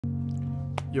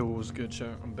Yo, what's good, chat?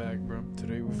 I'm back, bro.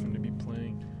 Today we're gonna be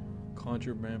playing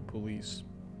Contraband Police.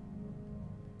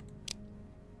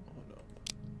 Hold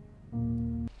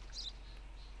up.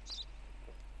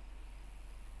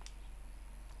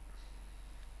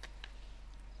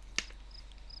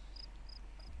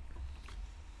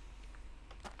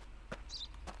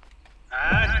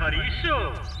 Pariszu,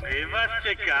 my was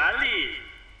czekali.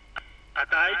 A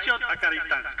dajcie od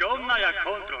akaristanskomna jak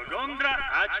kontrol Gondra,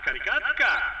 ać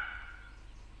karikatka.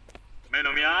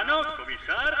 Menomiano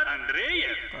komisar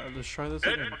Andrejev. Let's try this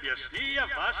Et again. objašnija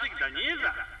vašeg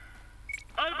danjeza.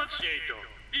 Albat šeito,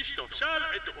 išto psal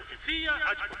eto oficija,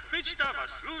 ać potvrđita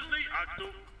vaš služnej aktu.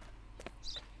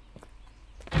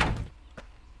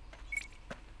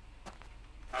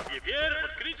 A vjevier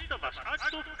odkryćito vaš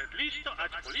aktów et listo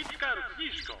ać politika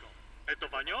rukniško. Eto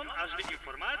pa njom ažli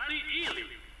informaciji ili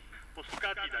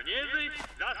posukati danjezi,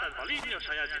 zasad validnjo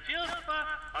šajači cijelstva,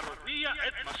 a roznija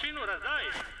et mašinu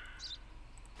razdaje.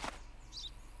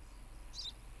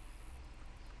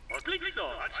 Odlično,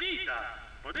 ačnita.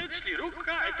 Podečli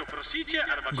ruka eto prosiće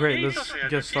arba Great, šeito let's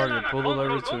šajači get cijela started. na Pull the kontrol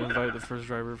lever to Gondra. invite the first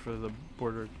driver for the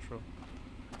border control.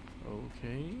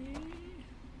 Okay.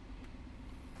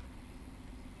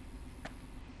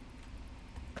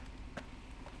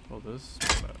 Well, this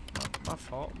my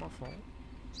fault.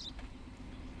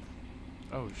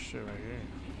 Oh shit, right here.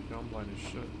 Yo, I'm blind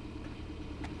as shit.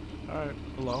 Alright,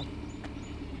 hello.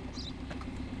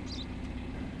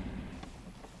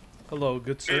 Hello,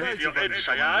 good sir. Et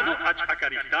šajadu ać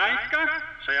akaristańska,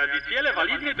 šajači cijele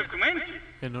validne dokumenti.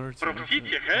 In order to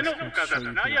Пропустите хено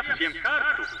указатная всем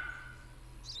карту.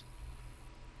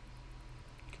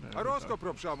 Роско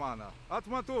пропшамана.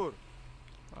 Атматур.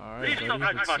 Alright, Listo buddy,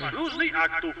 ać let's see. послужный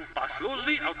акту,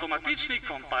 послужный автоматичный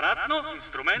компаратно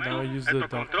инструменту, Now use the это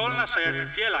контрольна document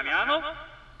шаjači cijela мяно,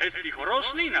 эти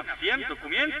хороший на всем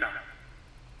документа.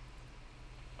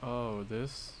 Oh,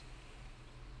 this.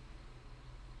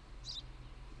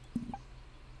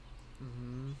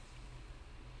 Mm-hmm.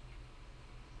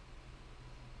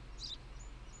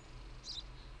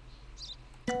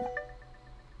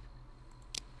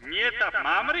 Не тап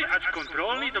мамри ać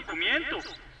контрольный документу.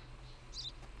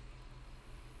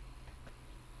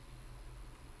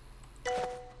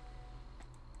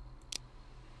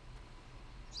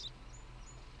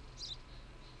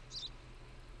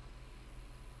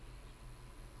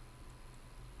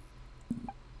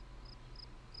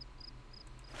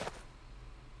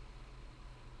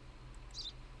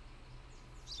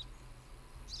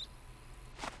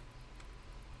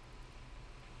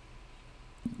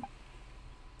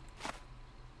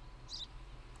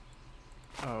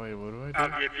 Oh wait, what do I А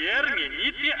do? вепер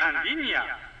мените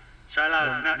андинья.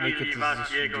 Шалазна Make it или to вас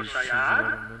this его choose шаяд.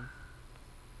 element.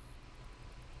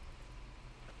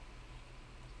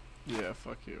 Yeah,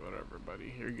 fuck it, whatever,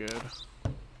 buddy. You're good.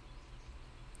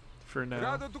 For now.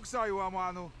 Радо туксаю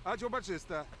аману. Ачо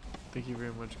бачиста. Thank you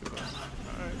very much. Goodbye.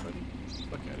 Alright, buddy.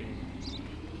 Fuck out of here.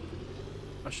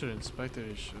 I should have inspected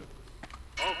this shit.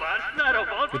 Опасна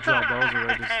работа. Good job, that was a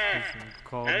registration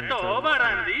call. Это оба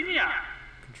рандинья.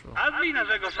 Control. Азлина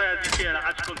за го шаяд cijela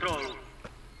ać kontrolu.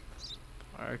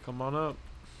 Alright, come on up.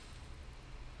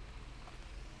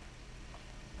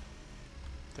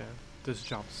 Damn, this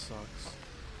job sucks.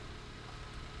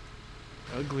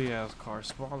 Ugly ass car,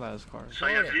 small ass car.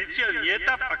 Шаядицел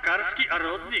нета пакарски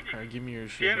родник. Alright, give me your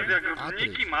shit. Всем buddy.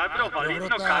 загрубники мадро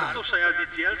валидно карту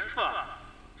шаядицелства.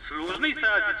 Служный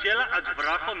шаядицела ać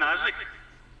врахо нажик.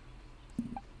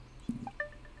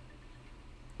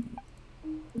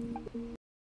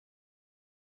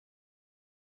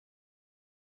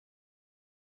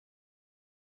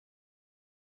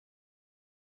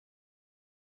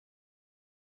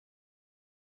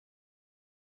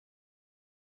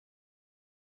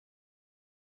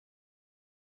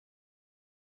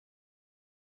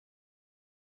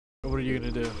 What are you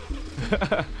gonna do?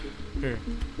 Here.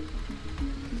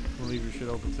 We'll leave your shit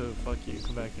open too. Fuck you.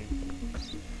 Come back here.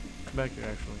 Come back here,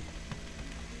 actually.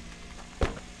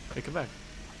 Hey, come back.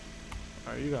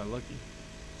 Alright, you got lucky.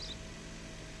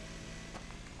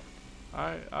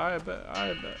 I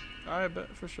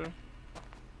bet, for sure.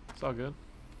 It's all good.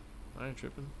 I ain't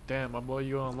tripping. Damn, my boy,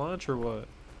 you on lunch or what?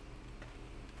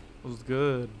 What's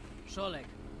good? Sholek.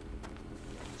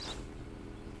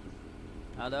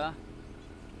 Ada?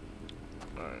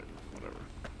 Alright, whatever.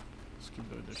 Let's keep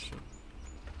doing this shit.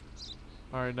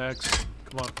 Alright, next.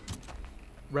 Come on.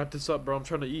 Wrap this up, bro. I'm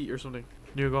trying to eat or something.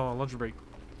 Need to go on lunch break.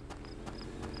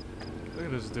 Look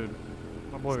at this dude.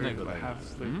 My boy is like half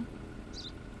asleep.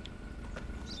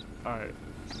 Alright.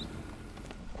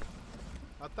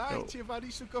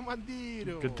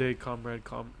 Good Good day, comrade,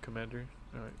 commander.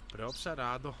 Alright.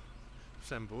 Preobservado.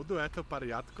 Всем буду, это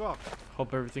порядко.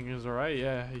 Hope everything is alright.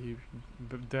 Yeah, you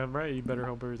damn right. You better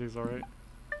hope everything's alright.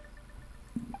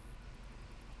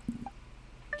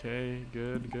 Okay,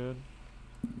 good, good.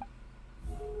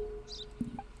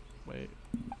 Wait,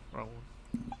 wrong one.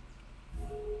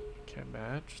 Can't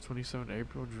match. 27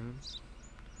 April, June.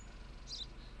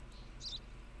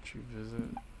 Tree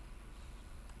visit.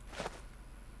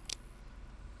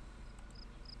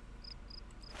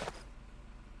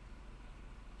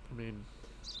 I mean,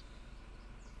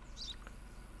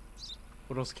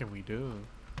 what else can we do?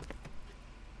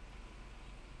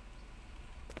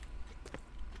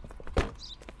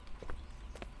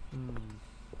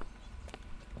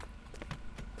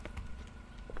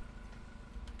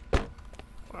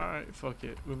 Alright, fuck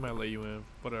it. We might let you in.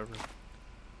 Whatever.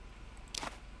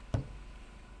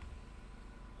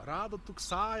 Rado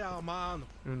tuksaja, man.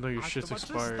 Even though your shit's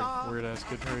expired. Weird ass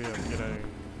kid. Hurry up. Get out of here.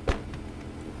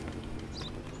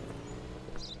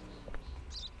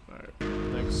 Alright.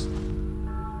 Next.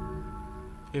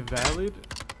 Invalid?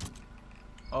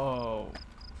 Oh.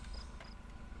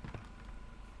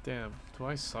 Damn. Do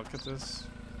I suck at this?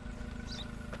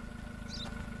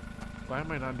 Why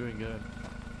am I not doing good?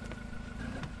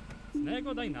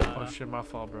 Oh shit, my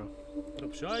fault, bro.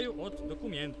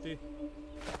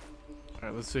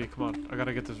 Alright, let's see. Come on. I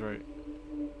gotta get this right.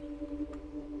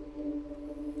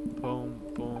 Boom,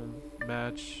 boom.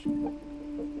 Match.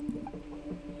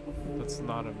 That's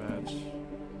not a match.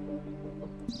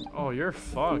 Oh, you're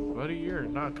fucked, buddy. You're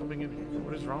not coming in here.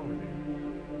 What is wrong with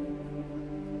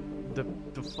you?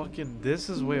 The fucking... This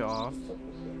is way off.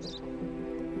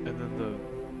 And then the...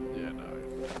 Yeah, no.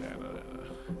 Yeah, no.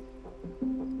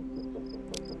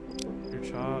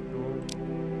 Chop, boom,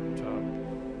 chop.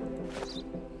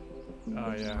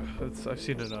 Oh yeah, I've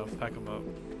seen enough. Pack them up.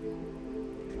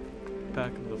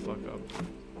 Pack them the fuck up.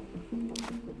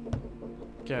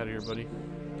 Get out of here, buddy.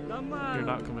 You're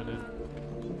not coming in.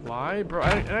 Why, bro?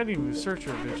 I didn't even search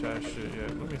your bitch ass shit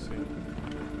yet. Let me see.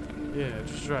 Yeah,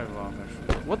 just drive off.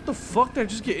 Actually, what the fuck? Did I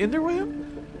just get in there with him?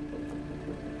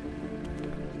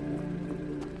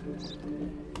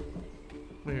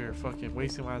 You're fucking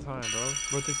wasting my time, bro.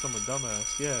 Bro thinks I'm a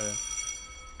dumbass. Yeah.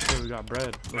 So we got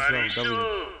bread. Let's go.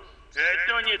 W.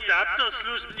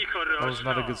 That was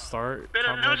not a good start.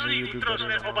 Contraband, you do better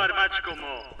than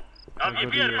I'll go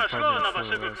to your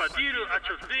apartment for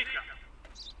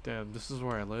Damn, this is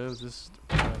where I live. This is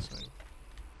depressing.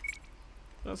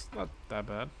 That's not that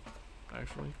bad,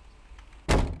 actually.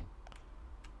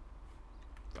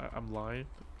 I'm lying.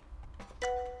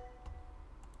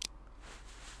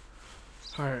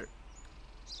 Alright.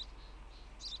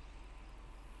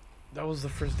 That was the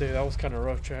first day. That was kind of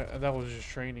rough, chat. And that was just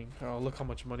training. Oh, look how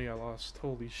much money I lost.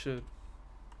 Holy shit.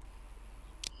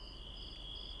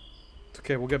 It's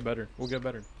okay. We'll get better. We'll get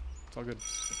better. It's all good.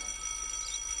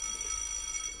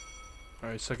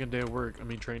 Alright, second day of work. I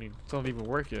mean, training. It's not even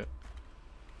work yet.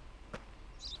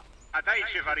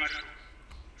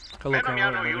 Hello,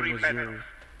 Colonel. My name is Yuri.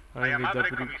 I am the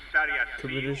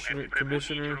Deputy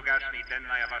Commissioner,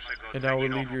 and I will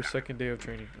lead your second day of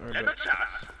training. Alright,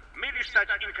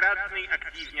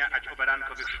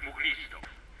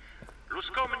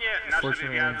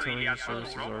 fortunately, I'm intelligence service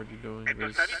is already doing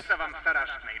this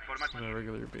on a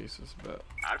regular basis, but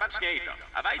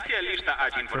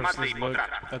first let's look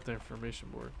at the information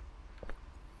board.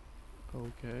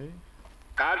 Okay.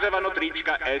 Кажева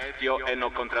нутричка естио ено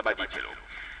контрабандителю.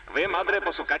 Вы, мадре,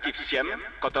 посукати всем,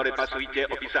 которые пасуете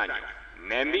описанию.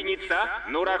 Немвиница,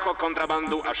 нурахо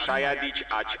контрабанду ашаядич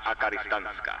ач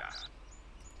акаристанска.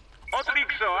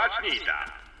 Отриксо ачнита.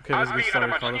 Адви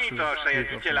арапачнито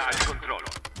шаядителя ач контролу.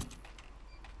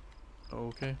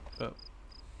 Okay.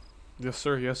 Yes,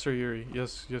 sir. Yes, sir, Yuri.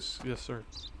 Yes, sir.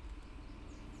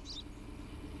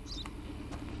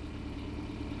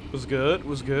 Was good.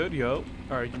 Was good. Yo.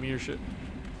 All right, give me your shit.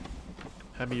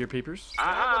 Hand me your papers.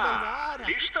 Aha,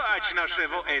 listo ać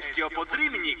naszego estio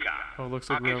podrymnika. Oh, looks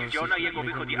like we have a jego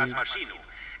wychodzi aż maszynu.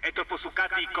 Eto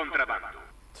posukati kontrabandu.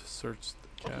 To search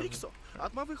the cabin.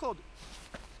 Atma wychodu.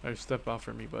 Alright, step out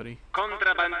for me, buddy.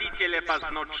 Kontrabanditele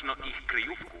paznočno ich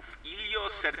kryjówków. Ilio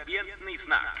serpientny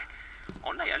znak.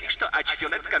 Ona ja listo ać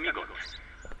fioletka migot.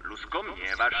 Lusko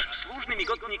mnie, wasz służny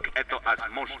migotnik eto az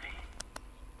możny.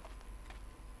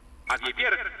 A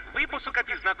wiepier, wy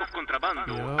posukati znaków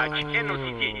kontrabandu, ać eno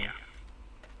zdzienia.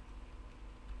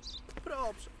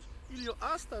 Proszę, Ilio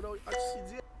astaroj, ać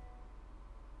sidzie.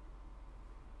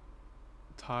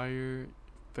 Tire,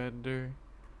 fender,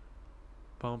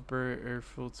 bumper, air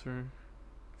filter,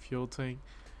 fuel tank.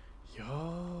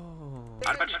 Yo.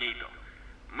 Albacznie to.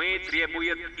 My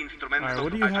trzebuję instrumentów. Alright,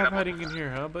 what do you have hiding in here,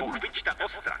 huh, buddy? Uchwyć ta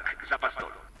ostrak za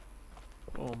pastolu.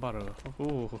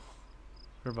 Oh,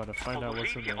 we're about to find out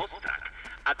what's in there. Ostrak,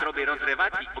 a troby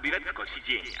rozrywati obirecko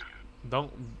siedzenia.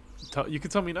 Don't tell. You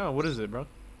can tell me now. What is it, bro?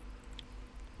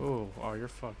 Oh, you're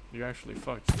fucked. You're actually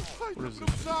fucked. What is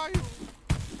this?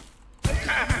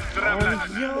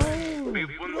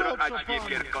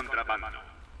 Kontrabandu.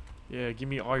 Yeah, give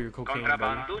me all your cocaine, buddy.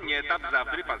 Kontrabandu nie tak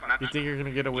zawry You think you're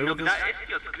gonna get away with this? Inogda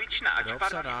estio sklična ać Dobro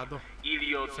partiu. rado.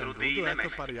 Ilio Sem trudyjne budu, eto, mene.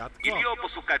 pariatko. Ilio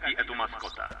posukati etu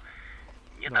maskota.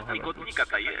 Nie No, tak hold on. migodnika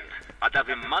ta jest, a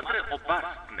dawy madre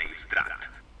obarstnej strat.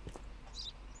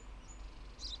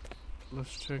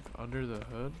 Let's check under the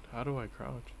hood. How do I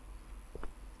crouch?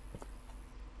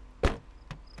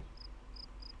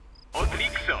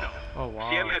 Otrixo. Oh wow,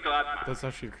 Siem eto atma. that's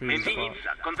actually a crazy spot.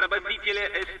 Meminica, kontrabanditele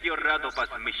estio rado pas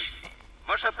myśli.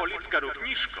 Wasza politka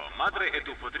równiszko, madre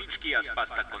etu fotriczki a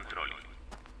spasta kontroli.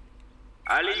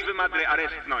 Ale i wy madre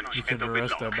arestnąć You can eto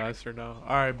arrest that bydlok. bastard now.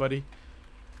 All right, buddy.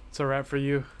 It's a wrap for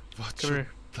you. Come here.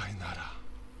 Tajnara.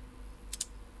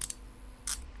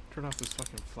 Turn off this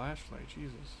fucking flashlight,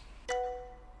 Jesus.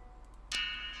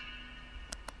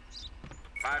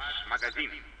 Wasz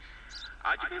magazyn.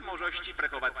 Ać wy możecie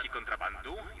prechować ci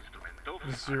kontrabandu, instrumentów,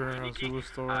 This is your arczniki, Zulu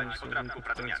store. ać So podrawku we can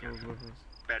pracowniania. cancel weapons.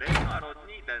 Pereno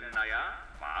arodni denna ja,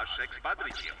 wasz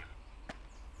ekspadrycio.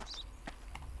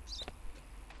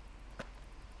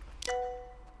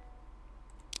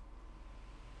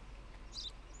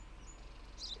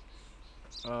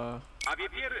 A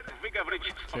wiepier wygawryć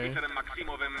z Okay. oficerem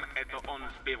Maksimowem, eto on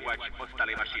zbywłać po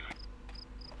stale maszyny.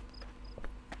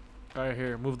 All right,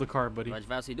 here, move the car, buddy. Vać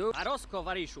was idu? A Rosko,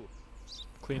 Wariszu.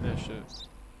 Clean that shit.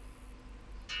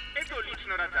 Eto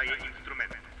liczno rodzaje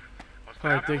instrumentów.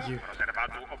 Alright, thank you.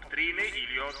 Rozerwatu obtryny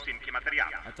ilio synki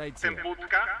materiału. A taj co?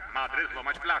 Tempútka, madre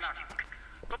złamać plaszczyk.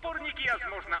 Toporniki jaz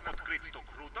można odkryć to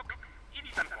krutok i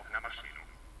litanków na maszynu.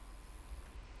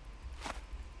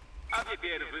 A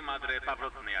wiepier wy madre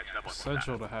powrotne jać robota.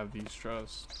 Essential to have these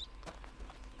trusts.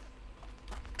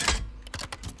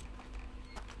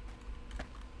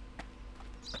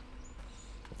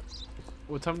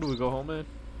 What time do we go home, man?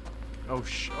 Oh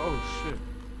shit!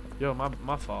 Yo,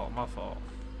 my fault.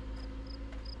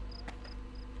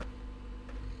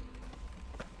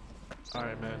 All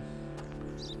right, man.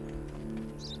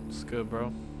 It's good,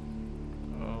 bro.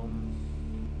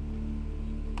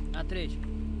 Atryć.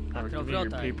 Alright, give me your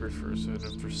Akrovrotaj. papers first, and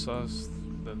if they're sus,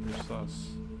 then they're sus.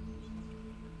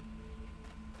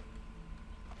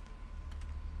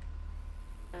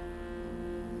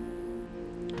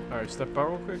 Alright, step out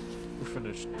real quick. We're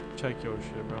finished. Check your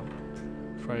shit, bro.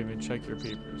 Before I even check your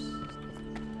papers.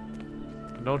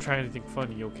 And don't try anything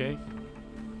funny, okay?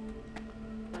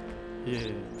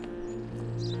 Yeah.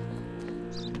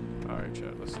 Alright,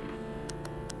 chat, let's see.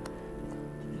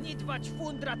 Nidwać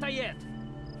fundra tajet.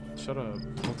 Shut up.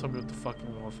 Don't tell me what the fuck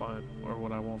I'm gonna find. Or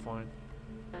what I won't find.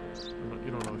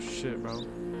 You don't know shit, bro. You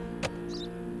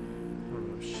don't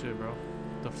know shit, bro.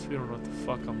 You don't know what the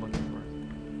fuck I'm looking for.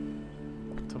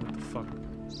 Tell me what the fuck.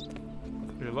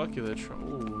 You're lucky that you're...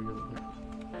 Ooh, you're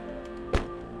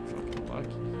fucking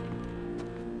lucky.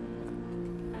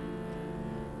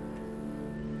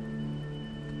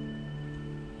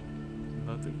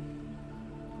 Nothing?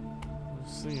 I don't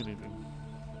see anything.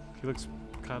 He looks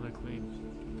kind of clean.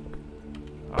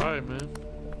 Alright, man.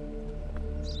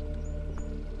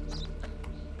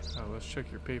 Oh, let's check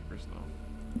your papers now.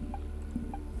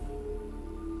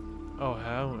 Oh,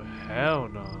 hell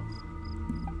no.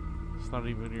 It's not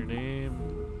even your name.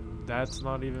 That's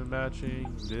not even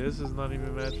matching. This is not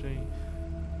even matching.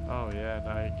 Oh yeah,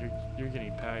 nah, you're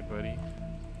getting packed, buddy.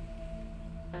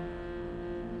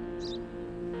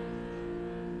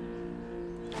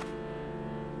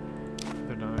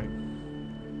 They're nine.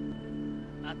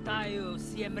 Ataju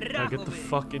siem Now get the rachowy.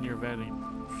 fuck in your van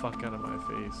and fuck out of my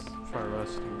face before I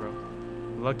arrest you, bro.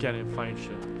 Look at it and find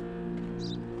shit.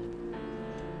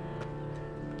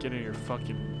 Get in your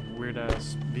fucking weird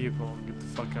ass vehicle and get the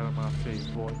fuck out of my face,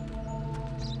 boy.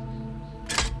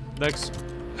 Next.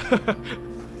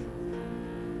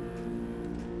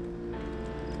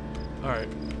 Alright.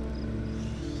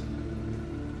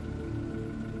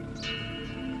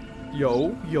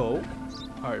 Yo.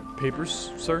 Alright,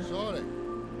 papers, sir? Sorry,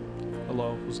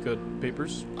 Hello, what's good?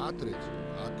 Papers? Atridge.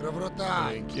 Akravrotai.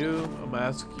 Thank you. I'm gonna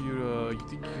ask you to. You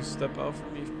think you can step out for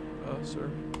me, sir?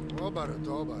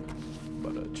 Tobar.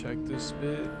 But check this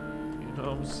bit. You know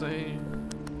what I'm saying?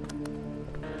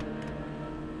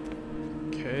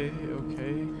 Okay.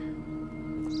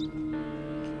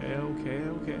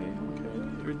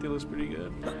 Everything looks pretty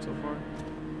good so far.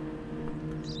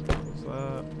 What's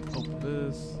that? Open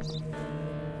this.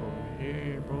 Over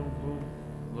here. Boom.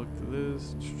 Look to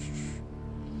this.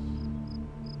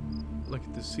 Look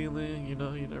at the ceiling, you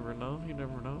know, you never know, you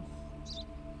never know.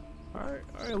 Alright,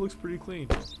 it looks pretty clean.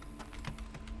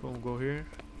 Boom, go here.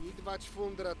 Idvać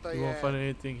fundra ta You won't je. find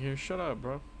anything here. Shut up,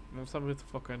 bro. Don't tell me what the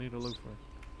fuck I need to look for.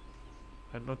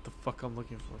 I know what the fuck I'm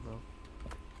looking for, bro.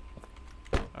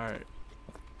 Alright.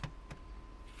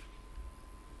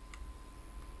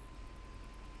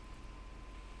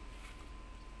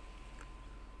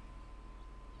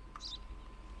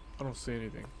 I don't see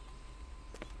anything.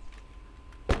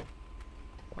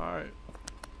 Alright.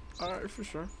 Alright, for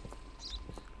sure.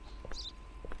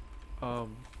 Alright,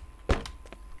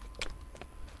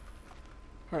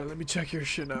 let me check your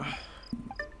shit now.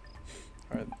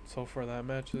 Alright, so far that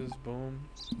matches. Boom.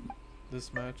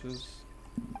 This matches.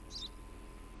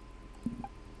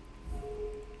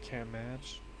 Can't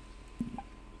match.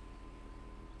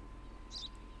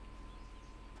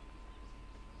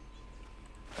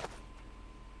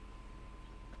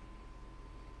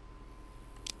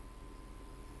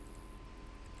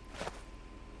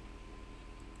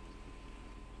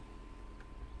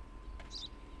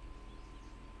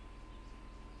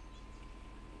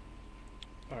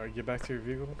 Alright, get back to your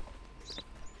vehicle.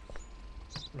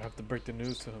 I have to break the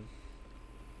news to him.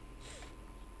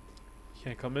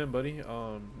 Can't come in, buddy.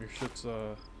 Your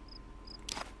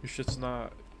shit's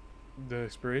not the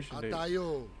expiration date.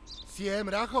 Atajo, siem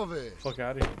rachowy. Fuck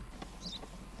out of here.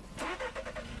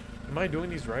 Am I doing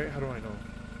these right? How do I know?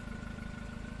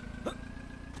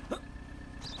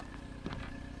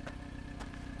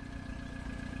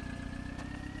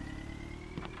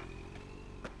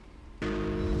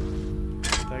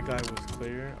 That guy was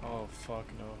clear. Oh fuck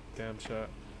no. Damn chat.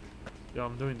 Yo,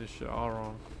 I'm doing this shit all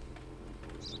wrong.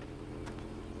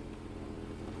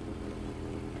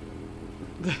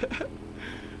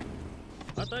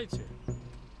 Witajcie.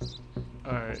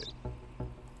 Alright.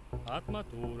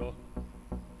 Atmaturo.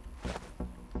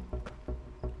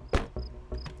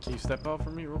 Can you step out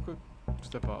for me real quick?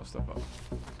 Step out, step out.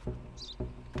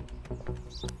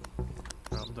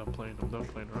 I'm done playing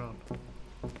around.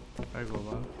 I go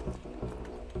live.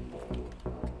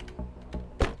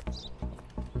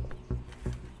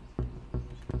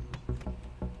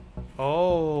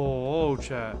 Oh,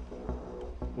 chat.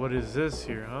 What is this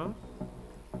here, huh?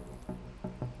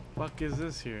 Fuck is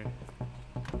this here?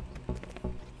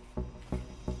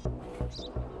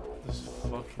 This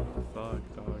fucking thug,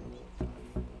 dog.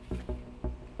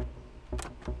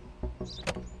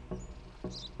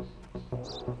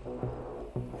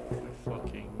 I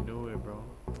fucking knew it, bro.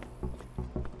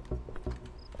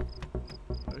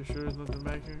 Are you sure there's nothing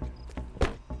back here?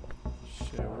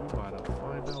 Shit, we about to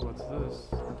find out what's this.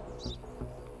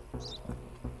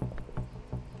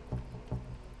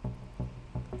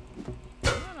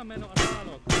 Meno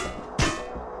atalog.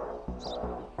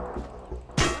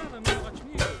 Meno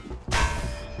aćmiru.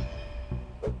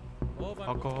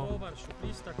 Alcohol. Towar,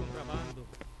 szuflista, kontrabandu.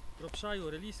 Propszaju,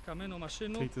 reliska, meno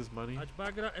maszynu. Take this money. Ać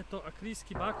bagra, eto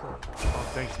akryjski bako.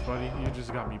 Oh, thanks, buddy. You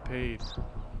just got me paid.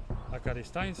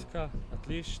 Akarystańska,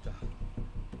 atliszta.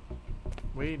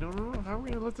 Wait, no. How are we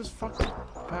gonna let this fucker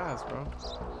pass, bro?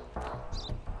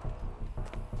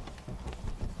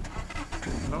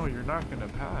 No, you're not gonna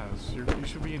pass. You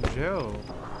should be in jail.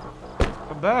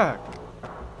 Come back.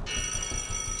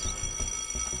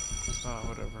 Ah,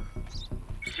 whatever.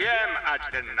 Всем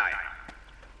отдельная.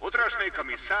 Утрошний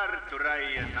комиссар,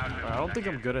 турай I don't think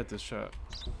I'm good at this shit.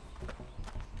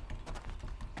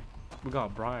 We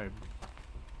got bribed.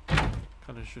 What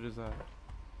kind of shit is that?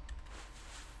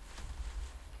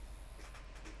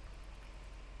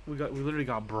 We literally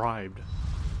got bribed.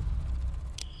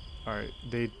 Alright,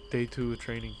 day 2 of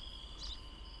training.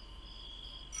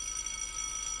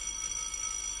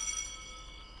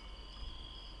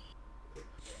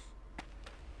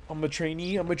 I'm a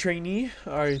trainee.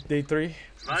 Alright, day 3.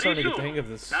 I'm starting to get the hang of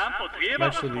this. Нам I'm потребно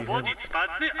actually the освободить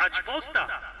спадцы от поста,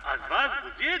 а с вас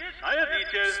будет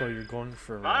заявитель. So you're going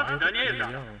for a Вас ride? Даниэля.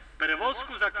 Yo.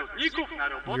 Перевозку заключников на Your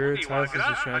работный task is to лагерь,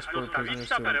 аж transport prisoners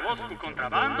доставиться to перевозку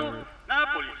контрабанду на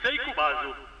полицейскую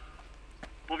базу.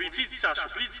 Повициться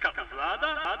шуфлицка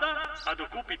влада, а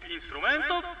докупить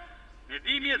инструментов,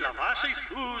 недимие для вашей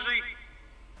службы.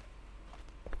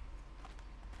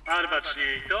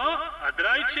 Арбачнее то, а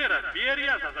драйче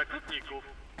разберья за заключников.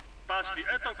 Пошли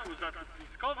это ку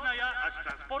заключниковная, аж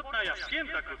транспортная всем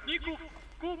заключников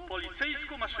ку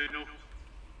полицейскую машину.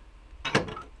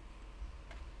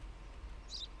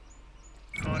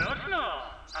 Хорошо,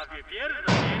 а теперь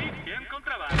забери всем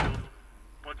контрабанду.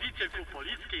 Podíte ku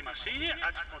polickej maszynie,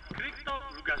 ać odkryto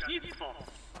lugażnictwo.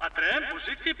 A trem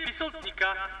użycie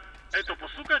pisotnika. Eto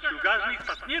posłuchać lugażnik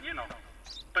patnietno.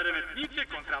 Peremetnicie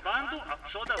kontrabandu, a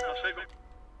przoda z waszego...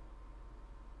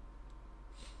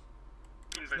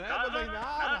 Венчаза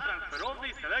на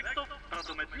трансферовний селектор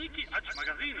продометники ач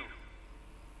магазину.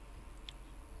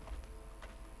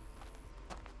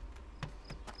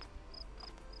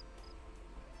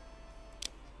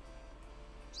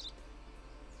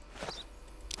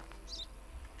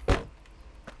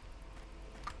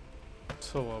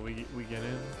 So what, we get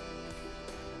in?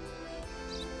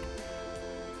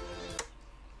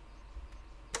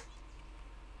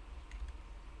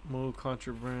 Move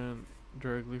contraband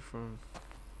directly from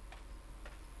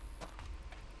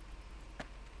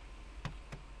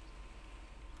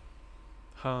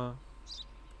Huh?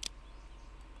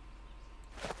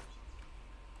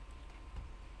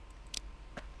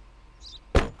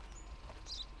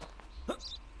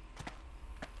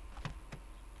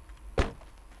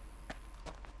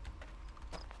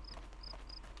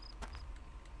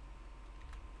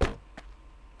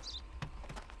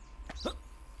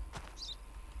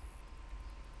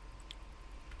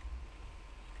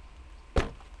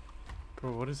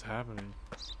 Bro, what is happening?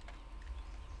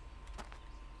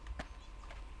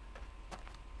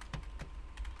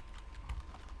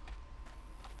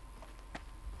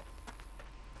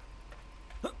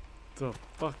 The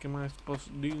fuck am I supposed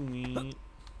to do, me?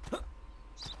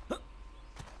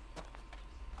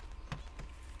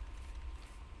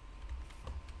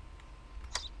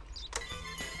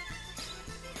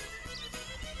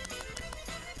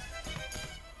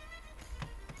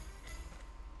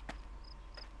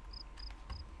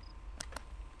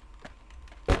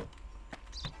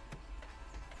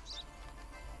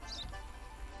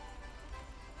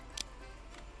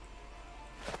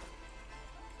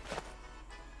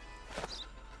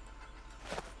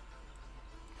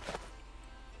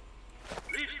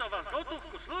 Listo was gotów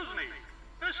ku służnej.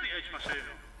 Weszli eć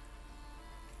maszynu.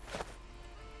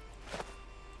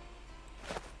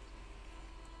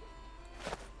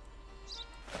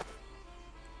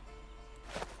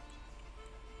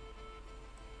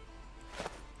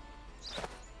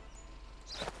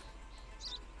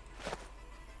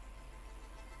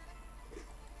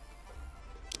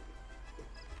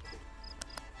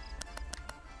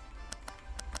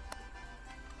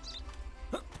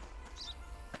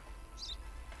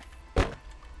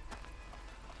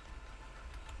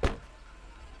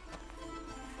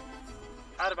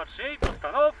 Арбатшей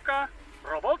постановка,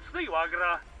 robocny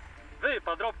łagra. Wy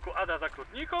podrobku ada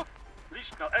zakrutników,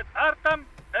 liczno et artam,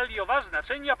 eliowa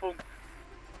znaczenia punkt.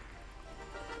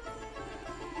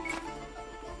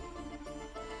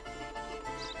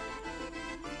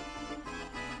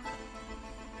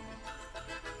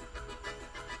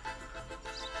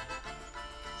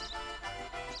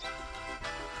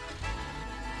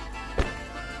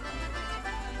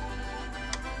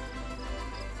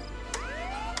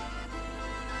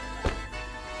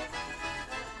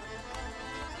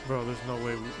 Bro, there's no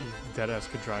way deadass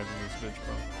could drive in this bitch,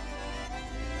 bro.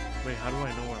 Wait, how do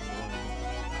I know where I'm going?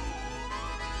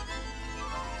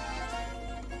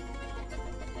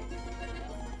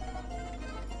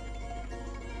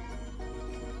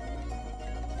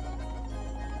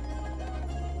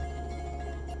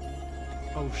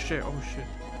 Oh shit, oh shit.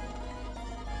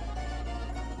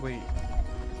 Wait.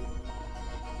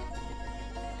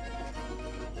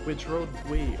 Which road?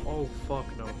 Wait, oh fuck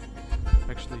no.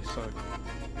 Actually suck.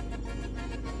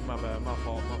 My bad, my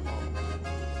fault, my fault.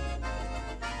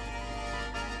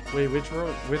 Wait, which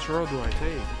road do I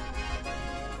take?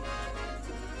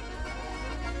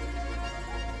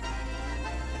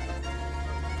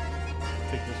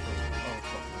 Take this road. Oh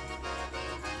fuck.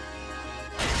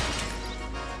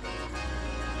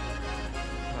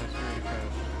 Nice, we already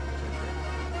crashed.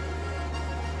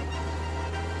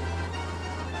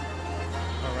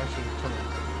 Oh, actually, come on.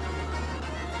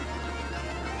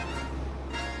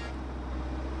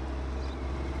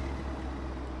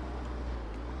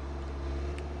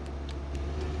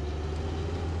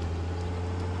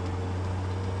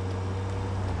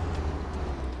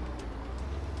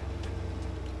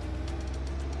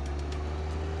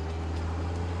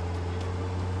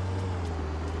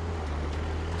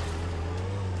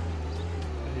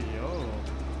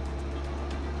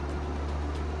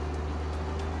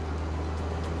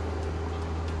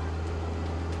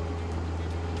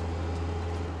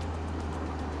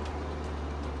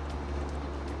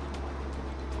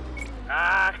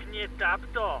 Ach, nie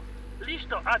tapto.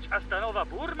 Listo ać astanowa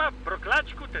burma,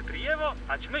 broklaćku te trijewo,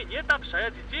 ać my nie ta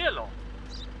przejedz dzielo.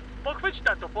 Pochwyć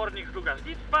ta topornik z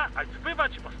długażnictwa, ać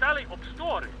spływać ostalej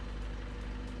obstory.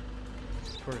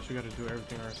 Of course, we gotta do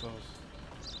everything ourselves.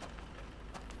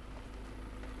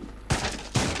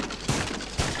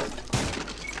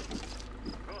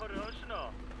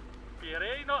 Korośno.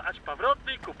 Pierejno ać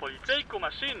powrotnej ku policyjku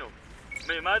maszynu.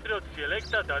 My madro od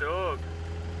selekta darog.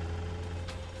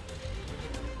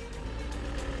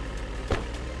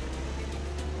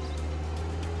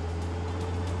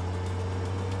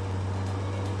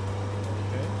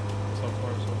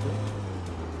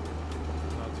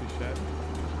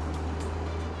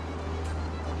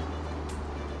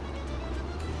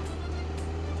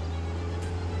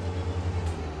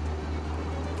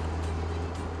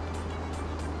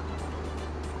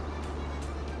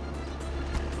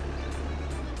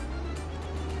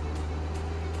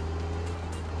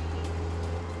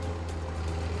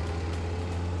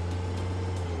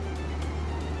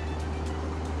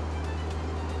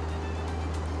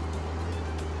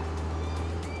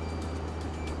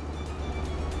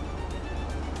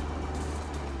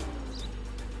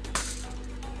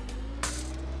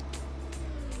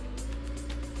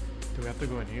 Do we have to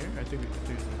go in here? I think we can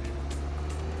do it in here.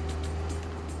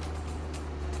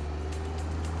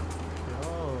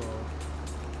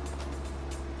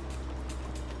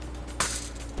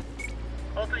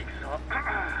 Odlično.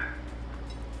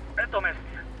 Eto mesti.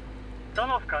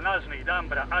 Stanovka nažni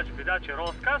dambra ač vydače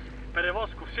rozkaz,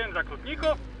 prevozku všem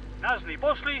zaklutnikov, nažni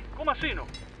pošli ku mašinu.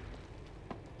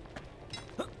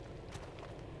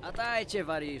 A dajcie,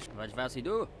 warisz. Wać was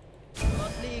idu?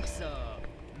 Odlikso.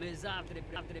 My zawtry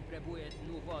prebuje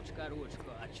nuwoczka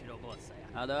ruczko, a ci robotca.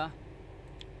 A da?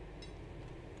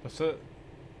 That's it.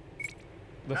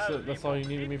 That's all you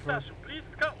needed me from?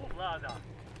 Šuplistka uvlada,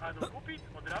 a dokupit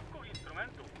odrabku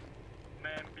instrumentu.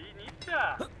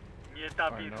 Membinica. Nie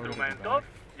tap instrumentov,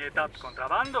 nie tap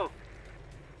kontrabandu.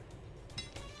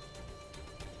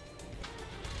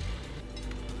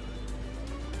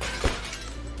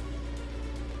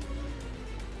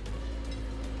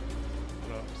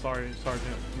 Sorry,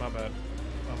 Sergeant. My bad.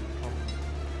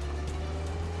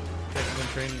 Taking the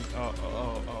training. Oh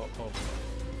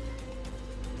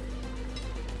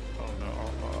no.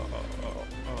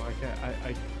 I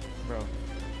can't. Bro.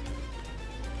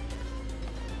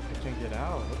 I can't get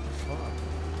out. What the fuck?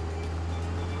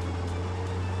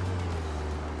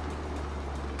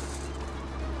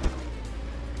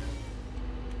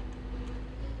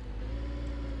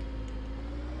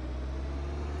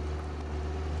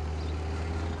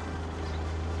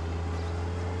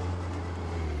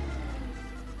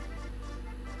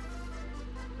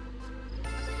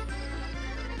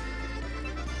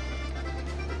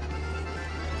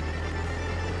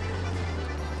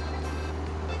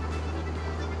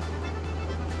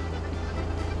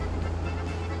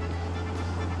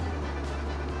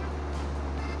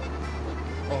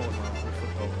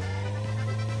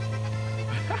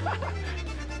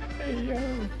 Hey yo.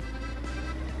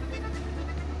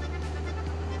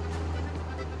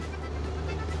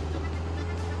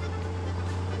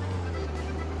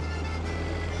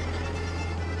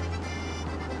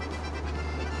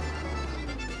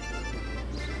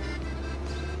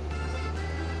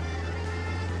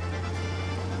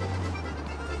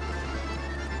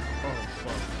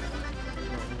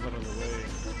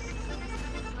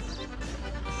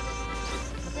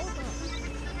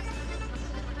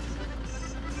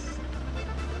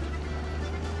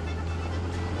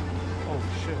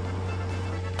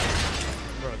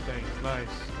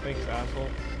 Nice. Thanks, asshole.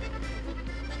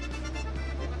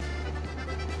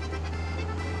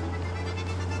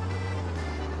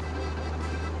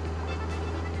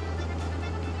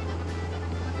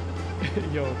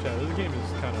 Yo, chat, this game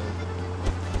is kind of...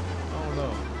 I don't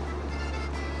know.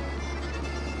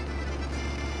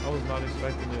 I was not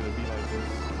expecting it to be like this.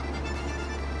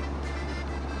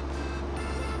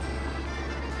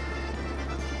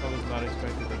 I was not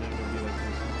expecting the game to be like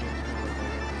this. This game's kind of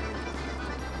like...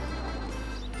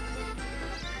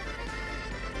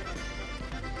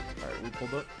 Alright, we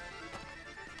pulled up.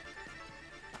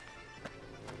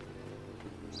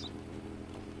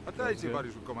 A dajcie,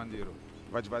 Mariuszu komandiru.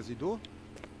 Wać was idu?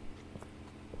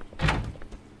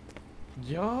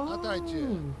 Yo! A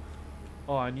dajcie.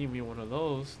 Oh, I need me one of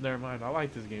those. Never mind, I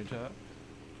like this game, chat.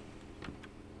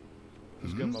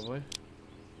 It's good, my boy.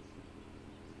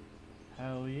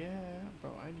 Hell yeah,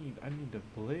 bro! I need the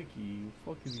blicky.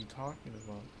 What the fuck is he talking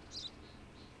about?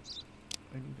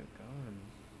 I need a gun.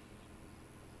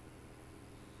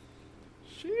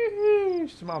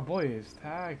 Sheesh, my boy is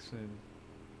taxing.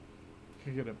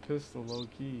 Could get a pistol, low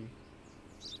key.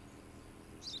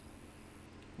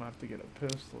 Might have to get a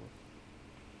pistol.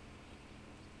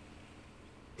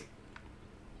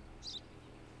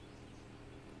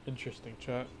 Interesting,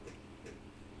 chat.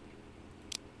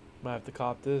 Might have to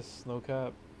cop this, no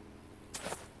cap.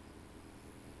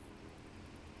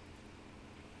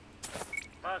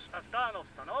 Wasza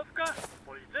ustanowka,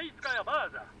 policyjska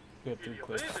baza. Get 3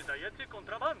 clicks. Wydajecie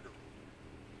kontrabandu.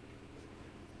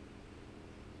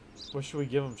 What should we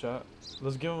give him, chat?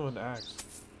 Let's give him an axe.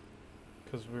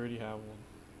 Because we already have one.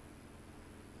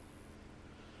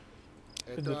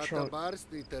 In the trunk.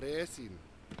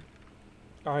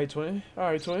 Alright, twin.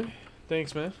 Alright, twin.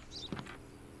 Thanks, man.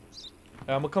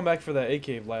 I'm gonna come back for that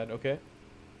AK, Vlad, okay?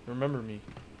 Remember me.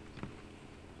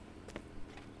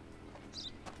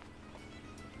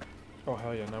 Oh,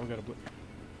 hell yeah, now we gotta...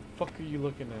 Fuck are you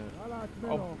looking at?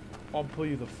 I'll pull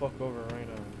you the fuck over right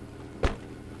now.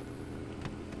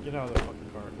 Get out of the fucking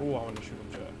car. Oh, I want to shoot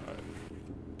him, chat. Alright.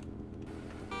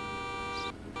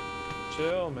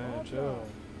 Chill, man, chill.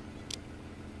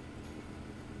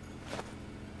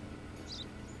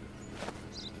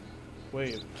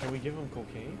 Wait, can we give him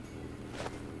cocaine?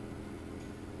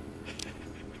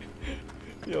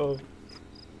 Yo.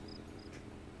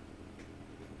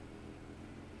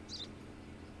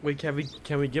 Wait, can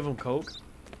we give him coke?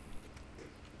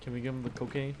 Can we give him the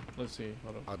cocaine? Let's see.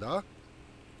 Hold on. A da?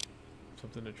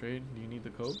 Something to trade? Do you need the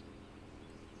coke?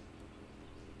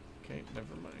 Okay,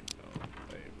 never mind. Oh,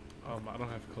 wait. I don't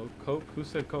have coke. Coke? Who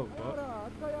said coke? What?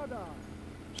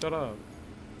 Shut up.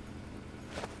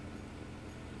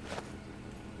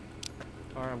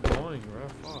 Alright, I'm going, bro.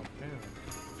 Fuck, damn.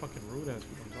 Fucking rude ass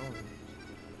people I'm calling.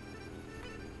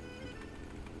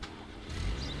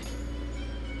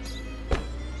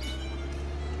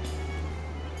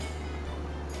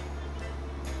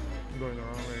 I'm going the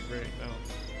wrong way. Great, no.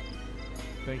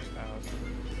 Thanks, Alice.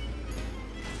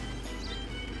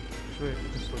 Wait, we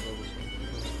can still go this way.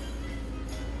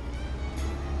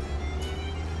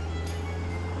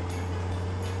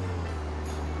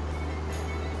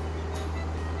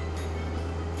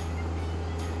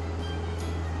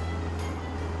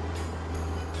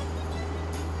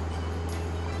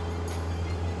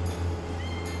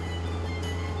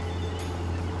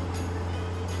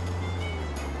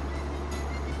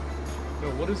 Yo,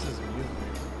 what is this music?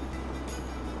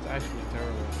 It's actually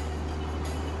terrible.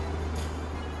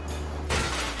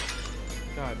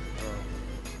 God, bro.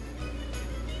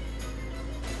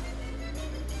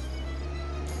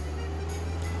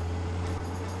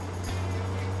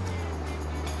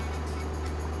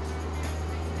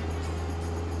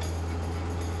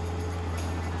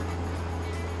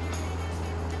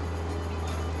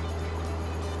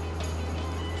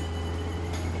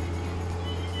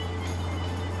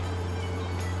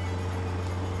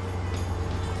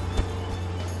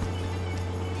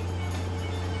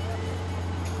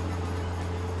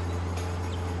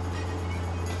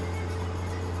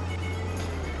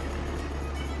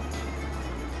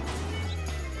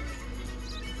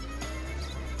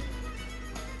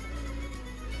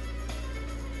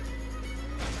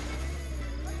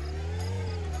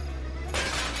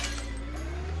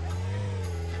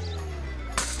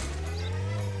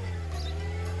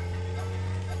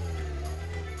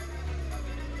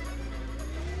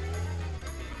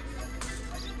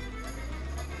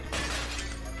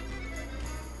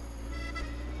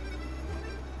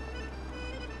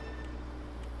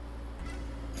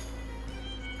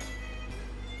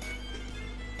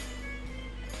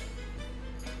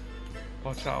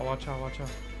 Watch out, watch out, watch out.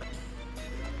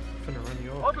 Finna run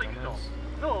you over. Odlično.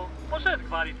 No, poszedł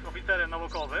chwalić z oficerem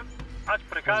naukowym, ać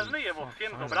prekażny je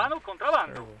wовсем dobraną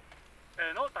kontrabandu.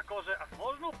 No, takože as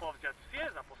možno povzjať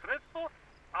все za posredstvo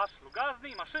až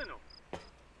lugaznej машину.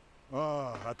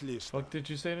 О, отлично. What did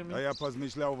you say to me? А я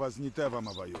позмышлял вас не те вам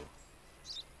аваю.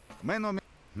 Мену...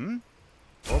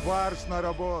 Обаршна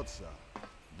работа.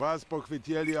 Вас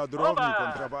похватили одровни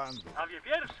контрабанду. A wie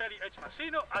pierwszeli eć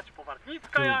maszynu, ać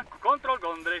powartnickaja kontrol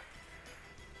gondry.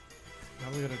 Now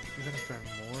we gotta grab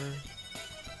more.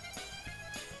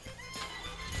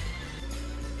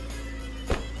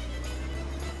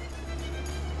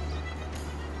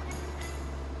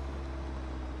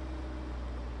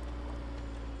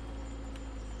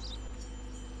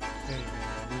 Hey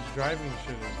man, this driving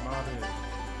shit is not it.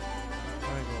 I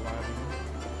ain't gonna lie to you.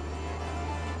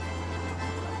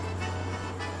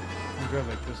 You drive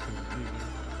like this thing is easy.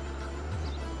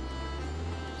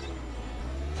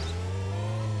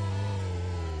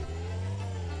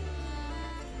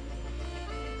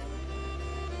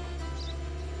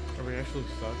 Are we actually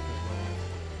stuck?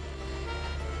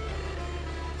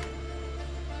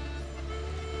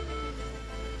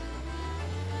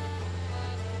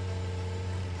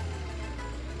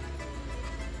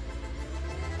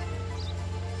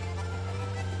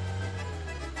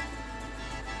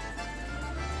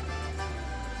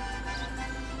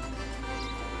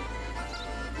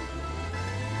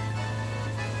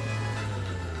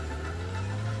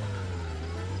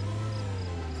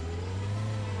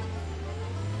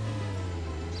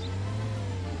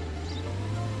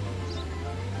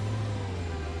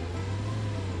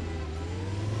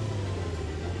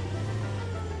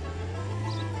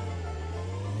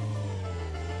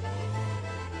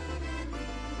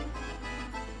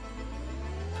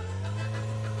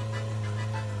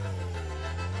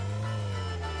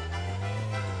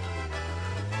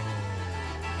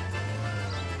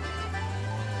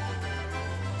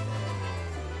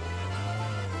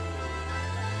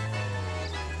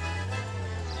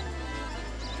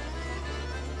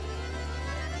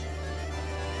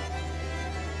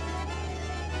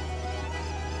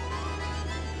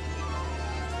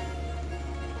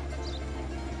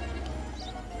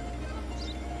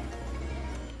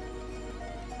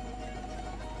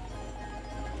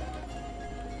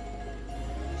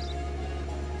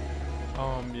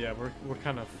 Yeah, we're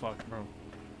kind of fucked, bro.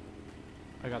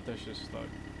 I got that shit stuck.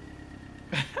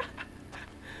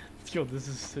 Yo, this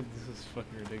is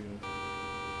fucking ridiculous.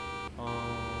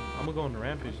 I'm gonna go on the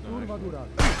rampage now.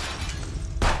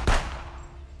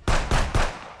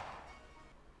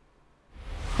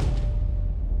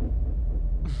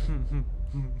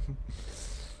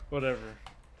 Whatever.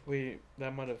 Wait,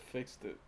 that might have fixed it.